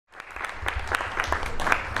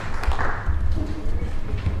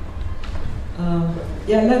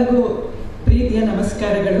ಎಲ್ಲರಿಗೂ ಪ್ರೀತಿಯ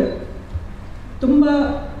ನಮಸ್ಕಾರಗಳು. ತುಂಬ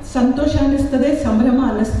ಸಂತೋಷ ಅನ್ನಿಸ್ತದೆ, ಸಂಭ್ರಮ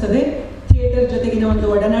ಅನ್ನಿಸ್ತದೆ ಥಿಯೇಟರ್ ಜೊತೆಗಿನ ಒಂದು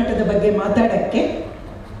ಒಡನಾಟದ ಬಗ್ಗೆ ಮಾತಾಡೋಕ್ಕೆ.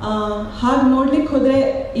 ಹಾಗೆ ನೋಡ್ಲಿಕ್ಕೆ ಹೋದರೆ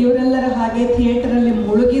ಇವರೆಲ್ಲರ ಹಾಗೆ ಥಿಯೇಟರಲ್ಲಿ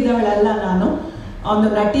ಮುಳುಗಿದವಳಲ್ಲ ನಾನು. ಒಂದು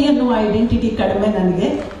ನಟಿ ಅನ್ನುವ ಐಡೆಂಟಿಟಿ ಕಡಿಮೆ ನನಗೆ.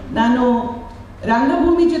 ನಾನು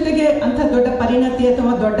ರಂಗಭೂಮಿ ಜೊತೆಗೆ ಅಂಥ ದೊಡ್ಡ ಪರಿಣತಿ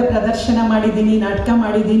ಅಥವಾ ದೊಡ್ಡ ಪ್ರದರ್ಶನ ಮಾಡಿದ್ದೀನಿ, ನಾಟಕ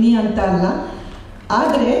ಮಾಡಿದ್ದೀನಿ ಅಂತ ಅಲ್ಲ.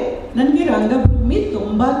 ಆದರೆ ನನಗೆ ರಂಗಭೂಮಿ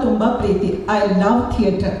ತುಂಬ ತುಂಬ ಪ್ರೀತಿ. I love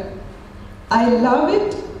theatre. I love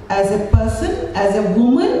it as A person, as A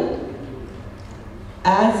woman,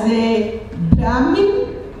 as A Brahmin,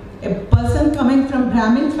 A person coming from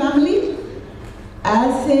Brahmin family,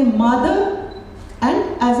 as A mother and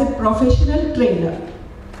as A professional trainer.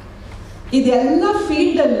 ಇದೆಲ್ಲ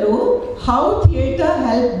ಫೀಲ್ಡಲ್ಲೂ how theatre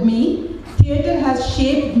help me, theatre has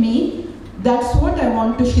shaped me. That's what I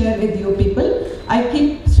want to share with you people. I keep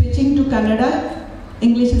switching to Kannada.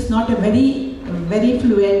 English is not a very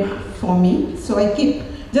fluent for me. So I keep,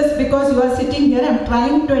 just because you are sitting here, I'm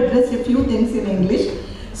trying to address a few things in English.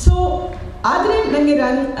 So, ಆದರೆ ನನಗೆ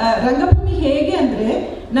ರಂಗಭೂಮಿ ಹೇಗೆ ಅಂದರೆ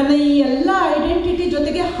ನನ್ನ ಈ ಎಲ್ಲ identity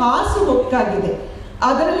ಜೊತೆಗೆ ಹಾಸು ಹೊಕ್ಕಾಗಿದೆ.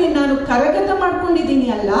 ಅದರಲ್ಲಿ ನಾನು ಕರಗತ ಮಾಡ್ಕೊಂಡಿದ್ದೀನಿ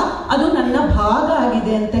ಅಲ್ಲ, ಅದು ನನ್ನ ಭಾಗ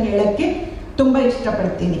ಆಗಿದೆ ಅಂತ ಹೇಳೋಕ್ಕೆ ತುಂಬ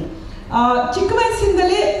ಇಷ್ಟಪಡ್ತೀನಿ. ಚಿಕ್ಕ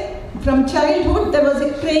ವಯಸ್ಸಿಂದಲೇ from childhood there was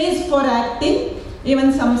a craze for acting. Even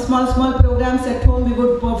some small programs at home, we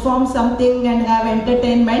would perform something and have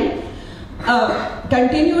entertainment.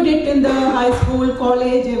 Continued it in the high school,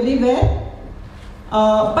 college, everywhere.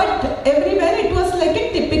 But everywhere it was like a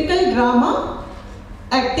typical drama,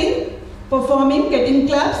 acting, performing, getting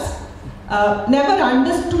claps. Never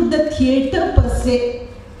understood the theatre per se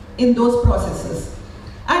in those processes.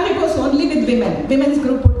 And it was only with women. Women's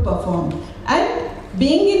group would perform. And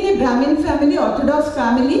being in a Brahmin family, Orthodox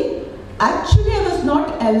family, actually I was not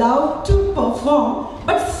allowed to perform,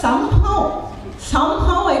 but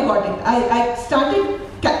somehow I got it. I started,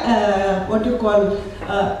 what you call,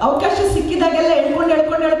 ಅವಕಾಶ ಸಿಕ್ಕಿದಾಗೆಲ್ಲ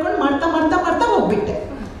ಎಳ್ಕೊಂಡು ಮಾಡ್ತಾ ಹೋಗ್ಬಿಟ್ಟೆ.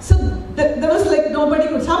 So there was like nobody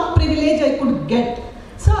could, some privilege I could get.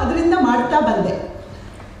 So ಅದರಿಂದ ಮಾಡ್ತಾ ಬಂದೆ.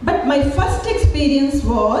 But my first experience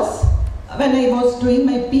was when I was doing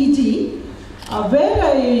my PG, where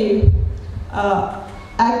I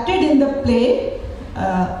acted in the play,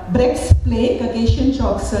 Brecht's play, Caucasian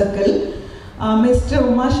Chalk Circle. Mr.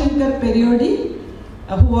 Umashankar Pariyodi,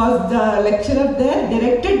 who was the lecturer there,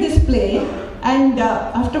 directed this play, and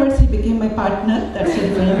afterwards he became my partner. That's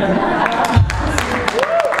it.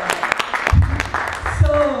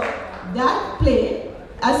 So that play,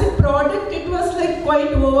 as a product, it was like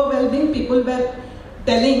quite overwhelming. People were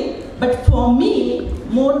telling, but for me,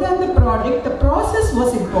 more than the product, the process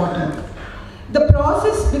was important. The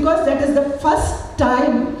process, because that is the first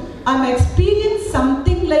time I'm experiencing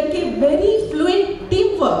something like a very fluid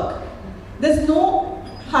teamwork. There's no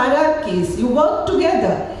hierarchies. You work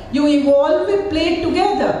together. You evolve a play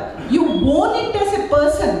together. You own it as a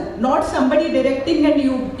person, not somebody directing and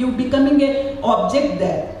you becoming an object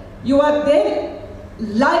there. You are there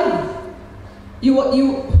live. You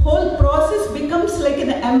whole process becomes like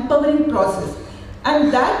an empowering process. And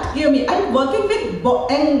that gave me, and working with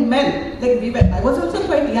young men, like I was also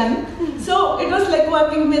quite young, so it was like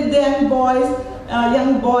working with the young boys.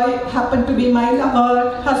 Young boy happened to be my lover,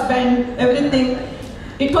 husband, everything.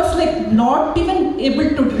 It was like not even able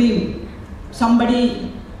to dream. Somebody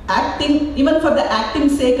acting, even for the acting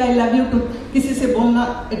sake, I love you to kisi se bolna,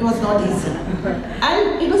 it was not easy. And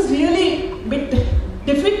it was really a bit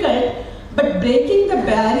difficult, but breaking the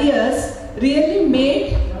barriers really made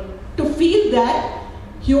to feel that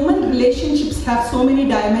human relationships have so many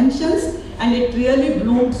dimensions, and it really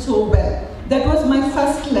bloomed so well. That was my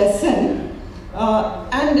first lesson.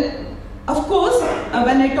 And of course,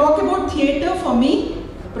 when I talk about theatre, for me,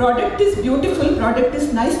 product is beautiful, product is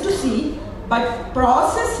nice to see, but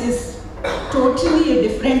process is totally a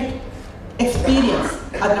different experience.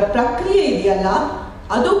 ಅದರ ಪ್ರಕ್ರಿಯೆ ಇದೆಯಲ್ಲ,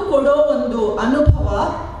 ಅದು ಕೊಡೋ ಒಂದು ಅನುಭವ,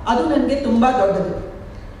 ಅದು ನನಗೆ ತುಂಬ ದೊಡ್ಡದು.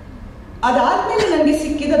 ಅದಾದ್ಮೇಲೆ ನನಗೆ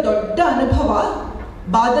ಸಿಕ್ಕಿದ ದೊಡ್ಡ ಅನುಭವ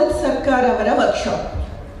ಬಾದಲ್ ಸರ್ಕಾರ್ ಅವರ ವರ್ಕ್ಶಾಪ್.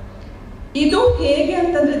 ಇದು ಹೇಗೆ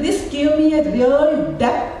ಅಂತಂದ್ರೆ, this give me a real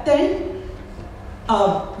depth and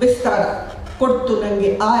ವಿಸ್ತಾರ ಕೊಡ್ತು ನನಗೆ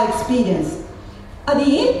ಆ ಎಕ್ಸ್ಪೀರಿಯನ್ಸ್. ಅದು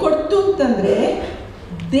ಏನು ಕೊಡ್ತು ಅಂತಂದ್ರೆ,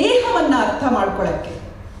 ದೇಹವನ್ನು ಅರ್ಥ ಮಾಡ್ಕೊಳ್ಳೋಕ್ಕೆ.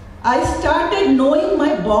 I started knowing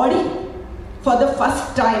my body for the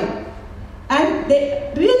first time. And they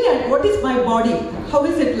really, what is my body? How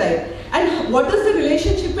is it like? And what is the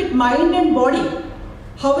relationship with mind and body?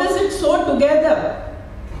 How is it so together?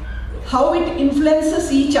 How it influences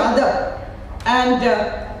each other? And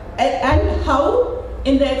how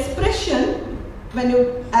in the expression when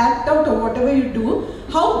you act out or whatever you do,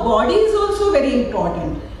 how body is also very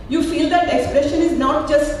important. You feel that expression is not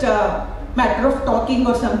just a matter of talking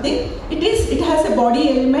or something. It has a body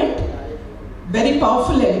element, very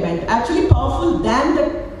powerful element, actually powerful than the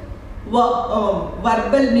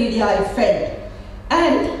verbal media I felt.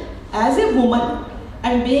 And as a woman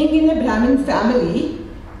and being in a Brahmin family,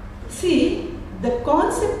 see, the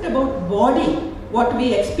concept about body, what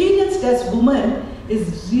we experienced as women,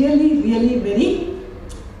 is really, really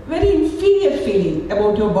very inferior feeling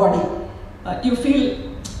about your body. You feel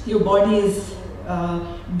your body is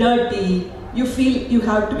dirty, you feel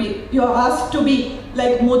you are asked to be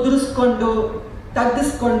like modruskondo,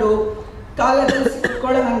 taggiskondo, ಕಾಲದಲ್ಲಿ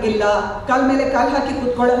ಕುತ್ಕೊಳ್ಳೋ ಹಂಗಿಲ್ಲ, ಕಾಲ ಮೇಲೆ ಕಾಲು ಹಾಕಿ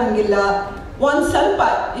ಕುತ್ಕೊಳ್ಳೋ ಹಂಗಿಲ್ಲ. ಒಂದು ಸ್ವಲ್ಪ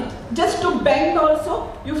just to bend also,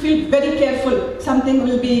 you feel very careful. Something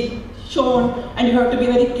will be shown and you have to be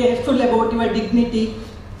very careful about your dignity.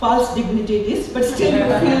 False dignity it is, but still you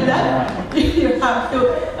feel that you have to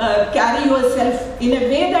carry yourself in a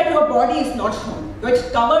way that your body is not shown. It's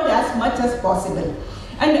covered as much as possible.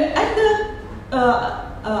 And the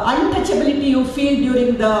untouchability you feel during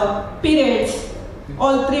the periods,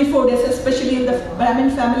 all 3-4 days, especially in the Brahmin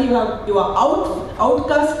family, you are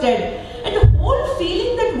outcasted, and the whole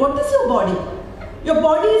feeling that what is your body? Your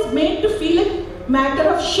body is made to feel a matter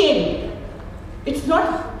of shame. It's not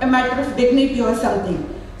a matter of dignity or something.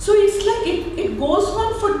 So it's like it goes on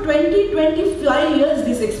for 20-25 years,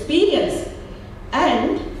 this experience.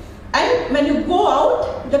 And when you go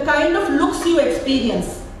out, the kind of looks you experience,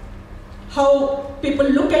 how people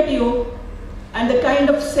look at you, and the kind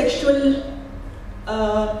of sexual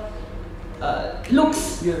looks,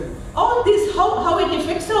 yes. All this, how it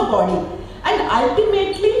affects our body. And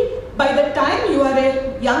ultimately, by the time you are a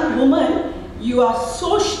young woman, you are so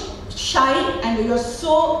shy and you are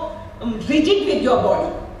so rigid with your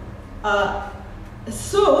body.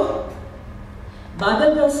 So,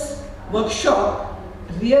 Badaga's workshop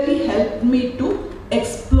really helped me to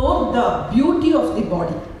explore the beauty of the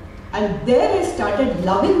body. And there I started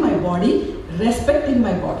loving my body, respecting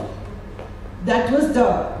my body. That was the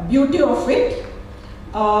beauty of it.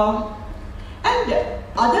 And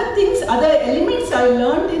other things, other elements I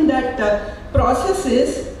learned in that process is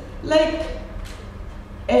like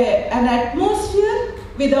an atmosphere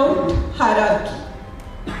without hierarchy.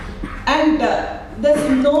 And there's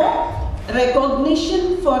no recognition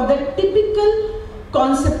for the typical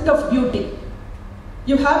concept of beauty.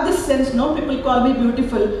 You have this sense, no, people call me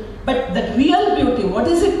beautiful, but the real beauty, what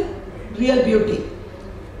is it? Real beauty.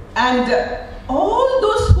 And all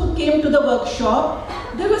those who came to the workshop,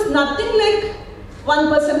 there was nothing like one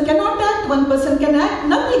person cannot act, one person can act,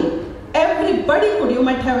 nothing. Everybody could. You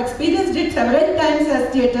might have experienced it several times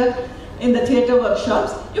as in the theatre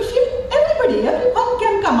workshops. You feel everyone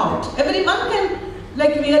can come out. Everyone can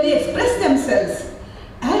like really express themselves.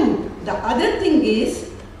 And the other thing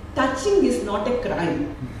is, touching is not a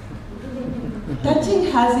crime. Touching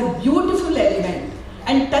has a beautiful element.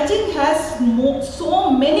 And touching has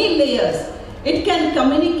so many layers. It can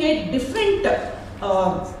communicate different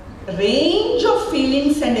range of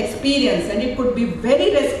feelings and experience, and it could be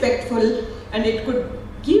very respectful, and it could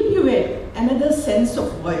give you another sense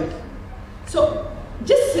of world. So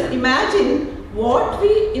just imagine what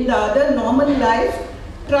we in the other normal life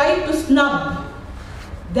try to snub,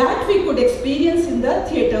 that we could experience in the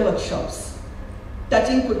theatre workshops.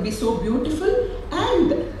 Touching could be so beautiful,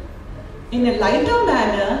 and in a lighter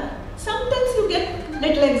manner, sometimes you get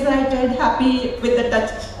little excited, happy with the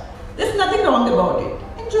touch. There's nothing wrong about it.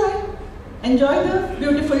 Enjoy the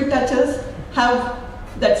beautiful touches, have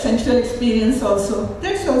that sensual experience also.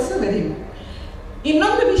 That's also very good.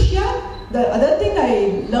 Innondu vishaya, the other thing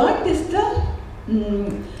I learned is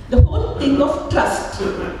the whole thing of trust.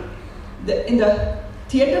 In the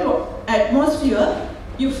theatre atmosphere,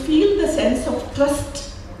 you feel the sense of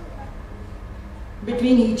trust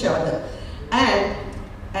between each other. And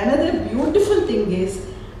another beautiful thing is,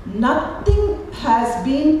 nothing has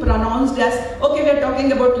been pronounced as, okay, we are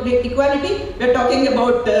talking about equality, we are talking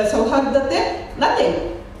about sauhardate,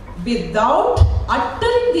 nothing. Without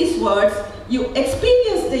uttering these words, you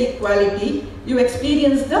experience the equality, you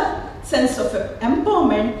experience the sense of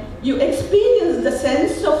empowerment, you experience the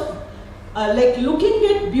sense of like looking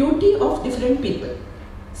at beauty of different people.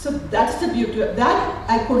 So that's the beauty of that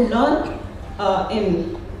I could learn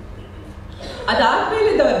in.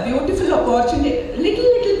 Adarmele the beautiful opportunity,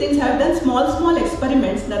 little things. I have done small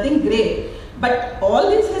experiments, nothing great, but all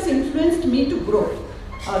this has influenced me to grow.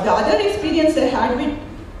 The other experience I had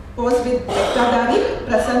was with Ekadari,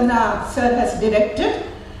 Prasanna sir has directed.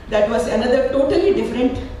 That was another totally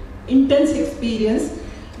different, intense experience.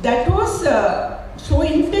 That was so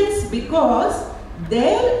intense because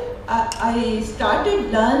there I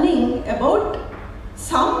started learning about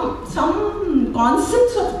some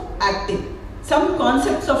concepts of acting, some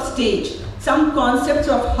concepts of stage, some concepts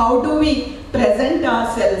of how do we present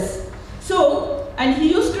ourselves. So, and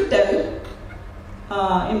he used to tell,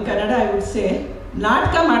 in Kannada I would say,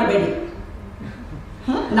 Natka Madbedi.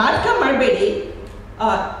 Natka Madbedi,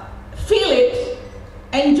 feel it,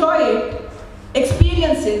 enjoy it,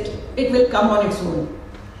 experience it, it will come on its own.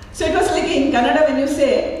 So it was like in Kannada when you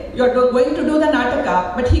say, you are going to do the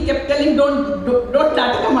Nataka, but he kept telling, don't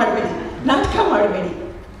Nataka Madbedi, Natka Madbedi.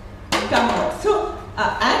 Come on. So,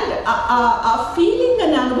 and our feeling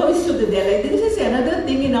and anubhavistude, like this is another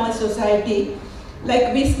thing in our society,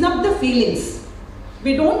 like we snub the feelings.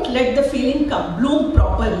 We don't let the feeling bloom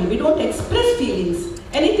properly. We don't express feelings.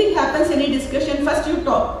 Anything happens, any discussion, first you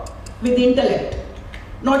talk with the intellect,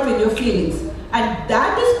 not with your feelings. And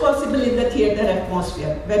that is possible in the theatre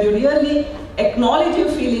atmosphere, where you really acknowledge your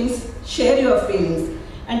feelings, share your feelings.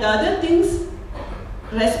 And the other things,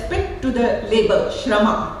 respect to the labor,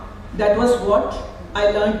 shrama. That was what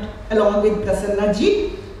I learned along with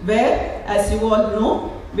Prasannaji, where, as you all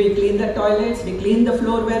know, we clean the toilets, we clean the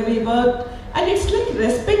floor where we work, and it's like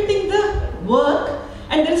respecting the work,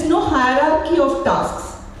 and there is no hierarchy of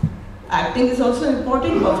tasks. Acting is also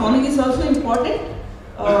important, performing is also important,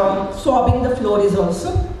 swabbing the floor is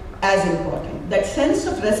also as important. That sense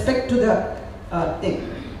of respect to the thing.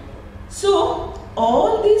 So,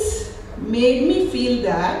 all this made me feel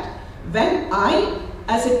that when I,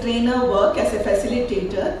 as a trainer, work as a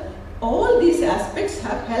facilitator, all these aspects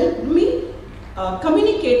have helped me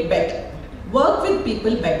communicate better, work with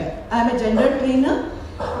people better. I am a gender trainer,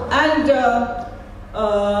 and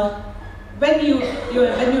when you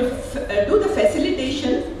do the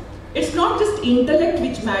facilitation, it's not just intellect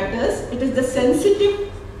which matters, it is the sensitive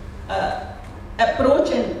approach,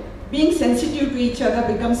 and being sensitive to each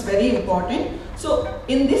other becomes very important. So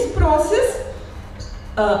in this process,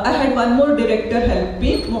 I had one more director help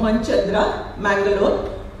me, Mohan Chandra, Mangalore,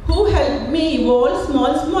 who helped me evolve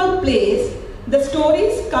small plays, the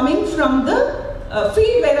stories coming from the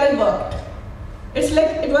field where I worked. It's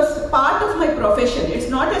like it was part of my profession. It's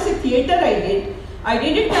not as a theatre I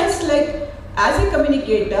did it as a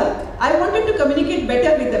communicator. I wanted to communicate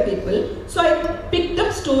better with the people. So I picked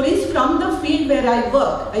up stories from the field where I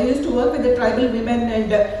work. I used to work with the tribal women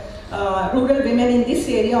and rural women in this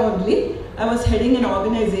area only. I was heading an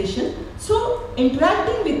organization. So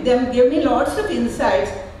interacting with them gave me lots of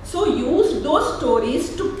insights. So used those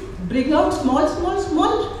stories to bring out small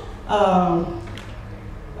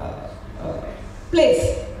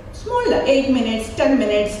plays. Smaller, 8 minutes, 10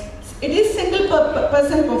 minutes. It is single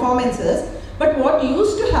person performances. But what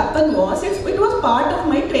used to happen was, it was part of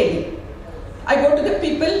my training. I go to the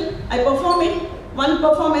people, I perform it, one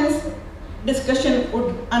performance, discussion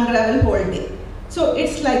would unravel whole day. So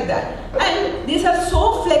it's like that. And these are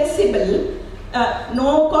so flexible,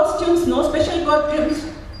 no costumes, no special costumes.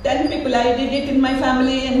 10 people, I did it in my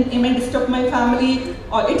family and immense of my family,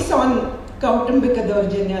 or it's on Kautumbika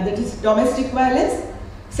Daurjanya, that is domestic violence,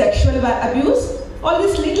 sexual abuse, all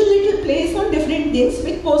these little plays on different things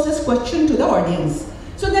which poses question to the audience.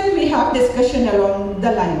 So then we have discussion along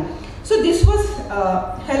the line. So this was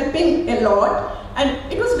helping a lot,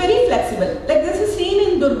 and it was very flexible. Like there's a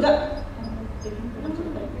scene in Durga.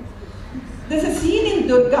 There's a scene in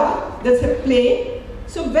Durga, there's a play,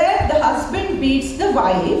 so where the husband beats the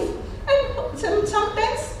wife, and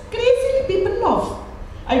sometimes crazily people laugh.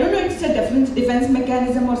 I don't know, it's a defense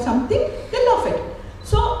mechanism or something, they laugh it.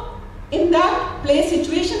 So in that play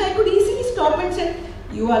situation, I could easily stop and say,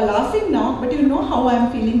 you are laughing now, but you know how I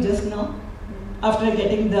am feeling just now after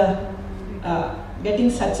getting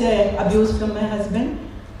such a abuse from my husband.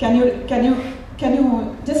 Can you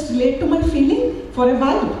just relate to my feeling for a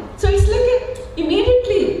while? So it's like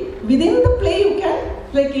immediately within the play you can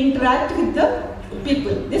like interact with the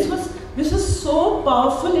people. This was so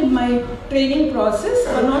powerful in my training process,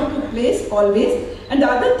 1 or 2 plays always. And the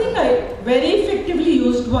other thing I very effectively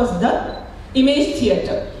used was the image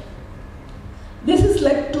theatre. This is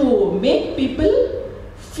like to make people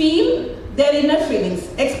feel their inner feelings,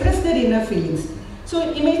 express their inner feelings. So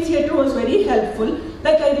image theatre was very helpful.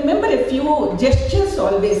 Like I remember a few gestures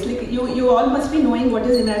always, like you all must be knowing what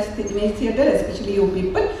is image theatre, especially you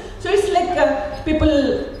people. So it's like people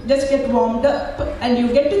just get warmed up and you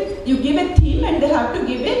give a theme and they have to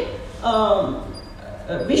give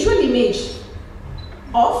a visual image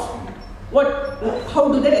of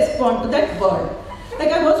how do they respond to that word.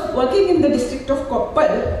 Like I was working in the district of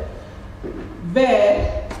Koppal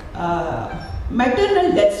where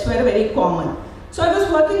maternal deaths were very common. So I was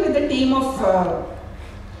working with a team of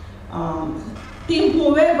team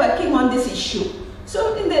who were working on this issue.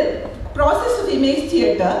 So in the process of image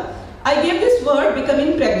theatre, I gave this word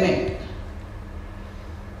becoming pregnant.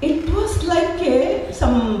 It was like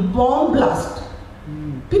some bomb blast.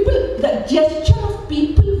 People, the gesture of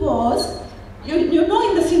people was, you know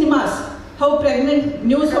in the cinemas, how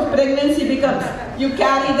news of pregnancy becomes. You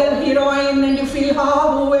carry the heroine and you feel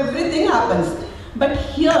how everything happens. But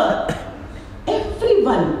here,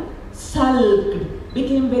 everyone sulked,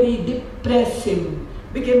 became very depressive,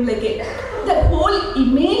 became like the whole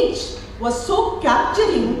image was so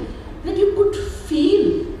capturing that you could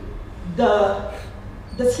feel the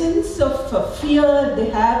sense of fear they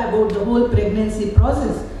have about the whole pregnancy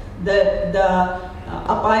process, the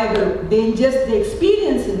apayal dangers they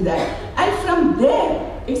experience in that. And from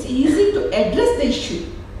there, it's easy to address the issue.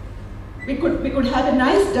 We could have a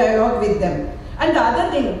nice dialogue with them. And the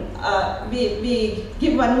other thing, we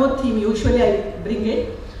give one more theme, usually I bring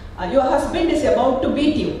it. Your husband is about to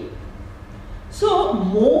beat you. So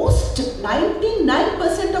most,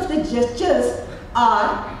 99% of the gestures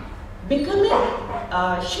are becoming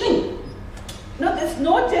shrink. No, there's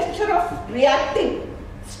no gesture of reacting,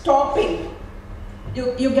 stopping.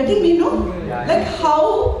 You getting me, no? Yeah. Like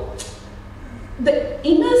how the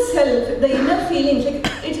inner self, the inner feelings, like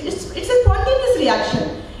it's a spontaneous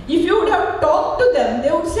reaction. If you would have talked to them,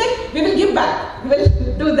 they would say, we will give back, we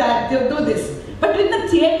will do that, they'll do this. But in the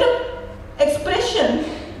theatre expression,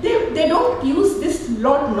 they don't use this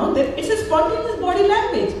lot, no? It's a spontaneous body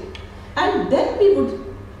language. And then we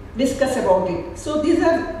would discuss about it. So these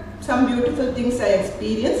are some beautiful things I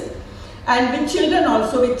experienced. And with children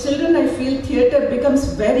also, with children I feel theatre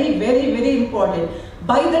becomes very, very, very important.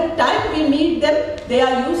 By the time we meet them, they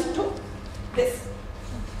are used to this.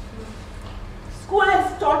 School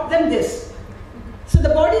has taught them this. So the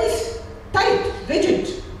body is tight,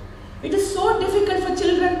 rigid. It is so difficult for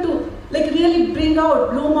children to really bring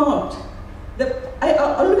out, bloom out. I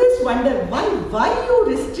always wonder why you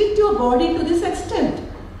restrict your body to this extent.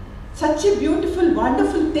 Such a beautiful,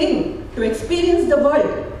 wonderful thing to experience the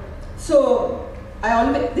world. So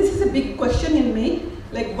this is a big question in me,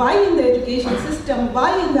 like why in the education system,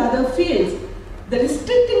 why in the other fields, the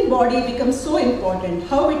restricting body becomes so important.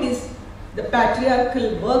 How it is the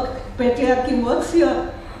patriarchy works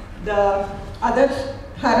here, the other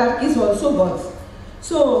hierarchies also works.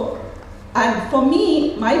 So, and for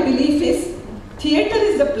me, my belief is theatre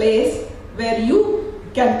is the place where you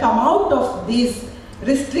can come out of these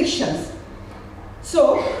restrictions.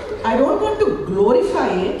 So, I don't want to glorify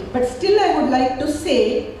it, but still I would like to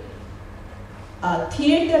say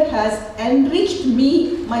theatre has enriched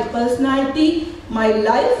me, my personality, my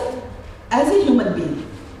life as a human being.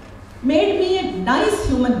 Made me a nice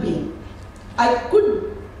human being. I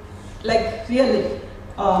could, really,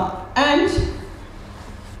 and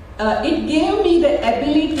it gave me the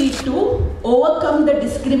ability to overcome the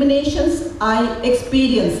discriminations I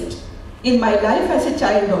experienced in my life as a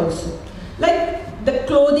child also. Like the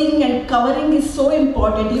clothing and covering is so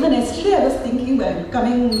important. Even yesterday I was thinking while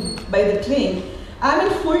coming by the train, I'm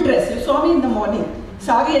in full dress. You saw me in the morning.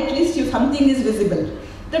 Sorry, at least something is visible.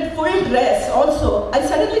 That full dress also, I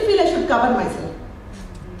suddenly feel I should cover myself.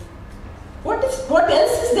 What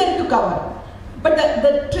else is there to cover? But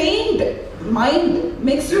the trained mind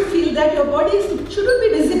makes you feel that your body shouldn't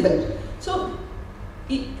be visible. So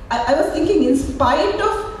I was thinking, in spite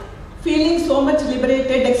of feeling so much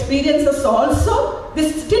liberated experiences also,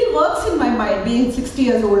 this still works in my mind, being 60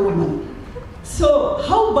 years old woman. So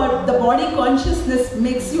how about the body consciousness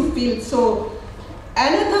makes you feel so.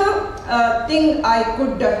 Another thing I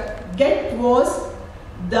could get was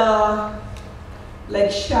the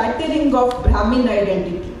shattering of Brahmin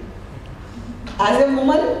identity. As a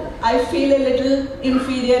woman, I feel a little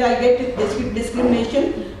inferior, I get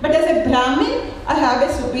discrimination. But as a Brahmin, I have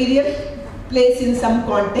a superior place in some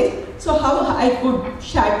context. So how I could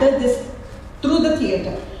shatter this through the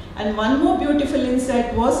theatre. And one more beautiful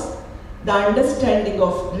insight was the understanding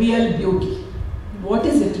of real beauty. What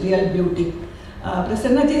is it, real beauty?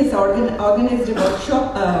 Prasanna ji has organized a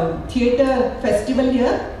workshop, theatre festival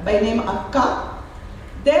here by name Akka.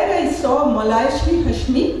 There I saw Malayashri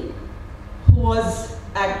Hashmi, who was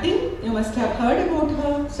acting. You must have heard about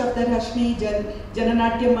her, Safdar Hashmi,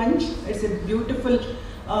 Jananatya Manch. It's a beautiful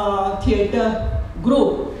theatre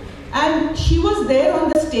group. And she was there on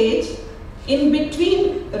the stage in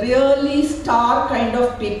between really star kind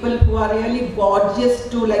of people who are really gorgeous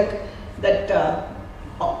to that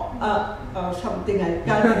something I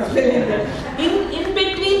can't explain that. In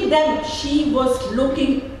between them, she was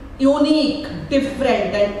looking unique,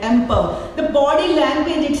 different and empowered. The body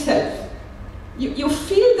language itself, you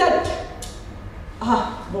feel that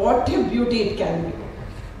what a beauty it can be.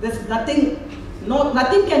 There's nothing,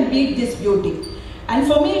 nothing can beat this beauty. And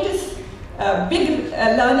for me it is a big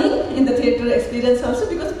learning in the theatre experience also,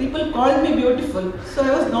 because people called me beautiful. So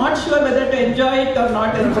I was not sure whether to enjoy it or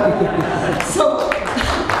not enjoy it. So,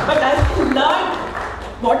 but I've learned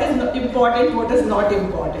what is important, what is not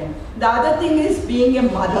important. The other thing is being a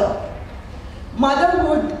mother.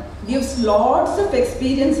 Motherhood gives lots of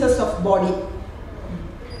experiences of body.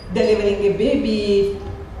 Delivering a baby,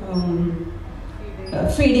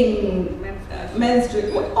 feeding,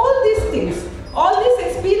 menstruation, all these things. All these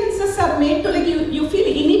experiences are made to, like, you feel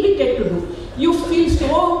inhibited to do. You feel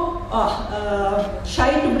so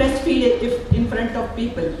shy to breastfeed if in front of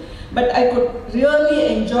people. But I could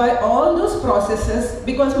really enjoy all those processes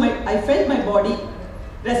because I felt my body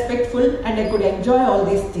respectful and I could enjoy all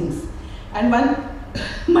these things. And one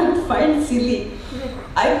might find silly,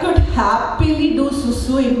 I could happily do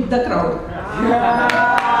susu in the crowd.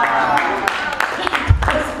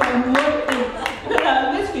 That's one more thing. But I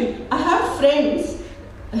always feel, I have friends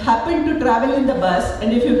who happen to travel in the bus,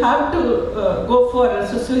 and if you have to go for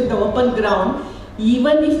susu in the open ground,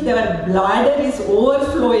 even if their bladder is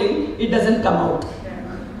overflowing, it doesn't come out.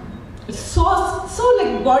 It's so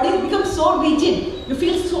like body becomes so rigid. You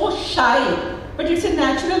feel so shy. But it's a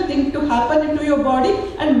natural thing to happen into your body,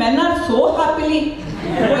 and men are so happily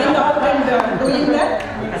going out and doing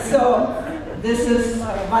that. So this is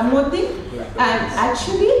one more thing. And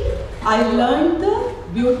actually, I learned the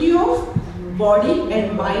beauty of body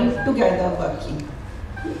and mind together working.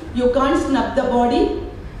 You can't snub the body.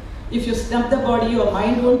 If you snub the body, your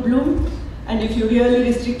mind won't bloom. And if you really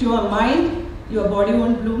restrict your mind, your body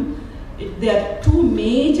won't bloom. There are two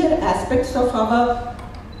major aspects of our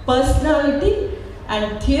personality,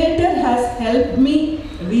 and theatre has helped me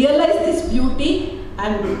realize this beauty,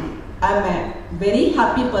 and I'm a very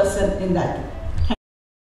happy person in that.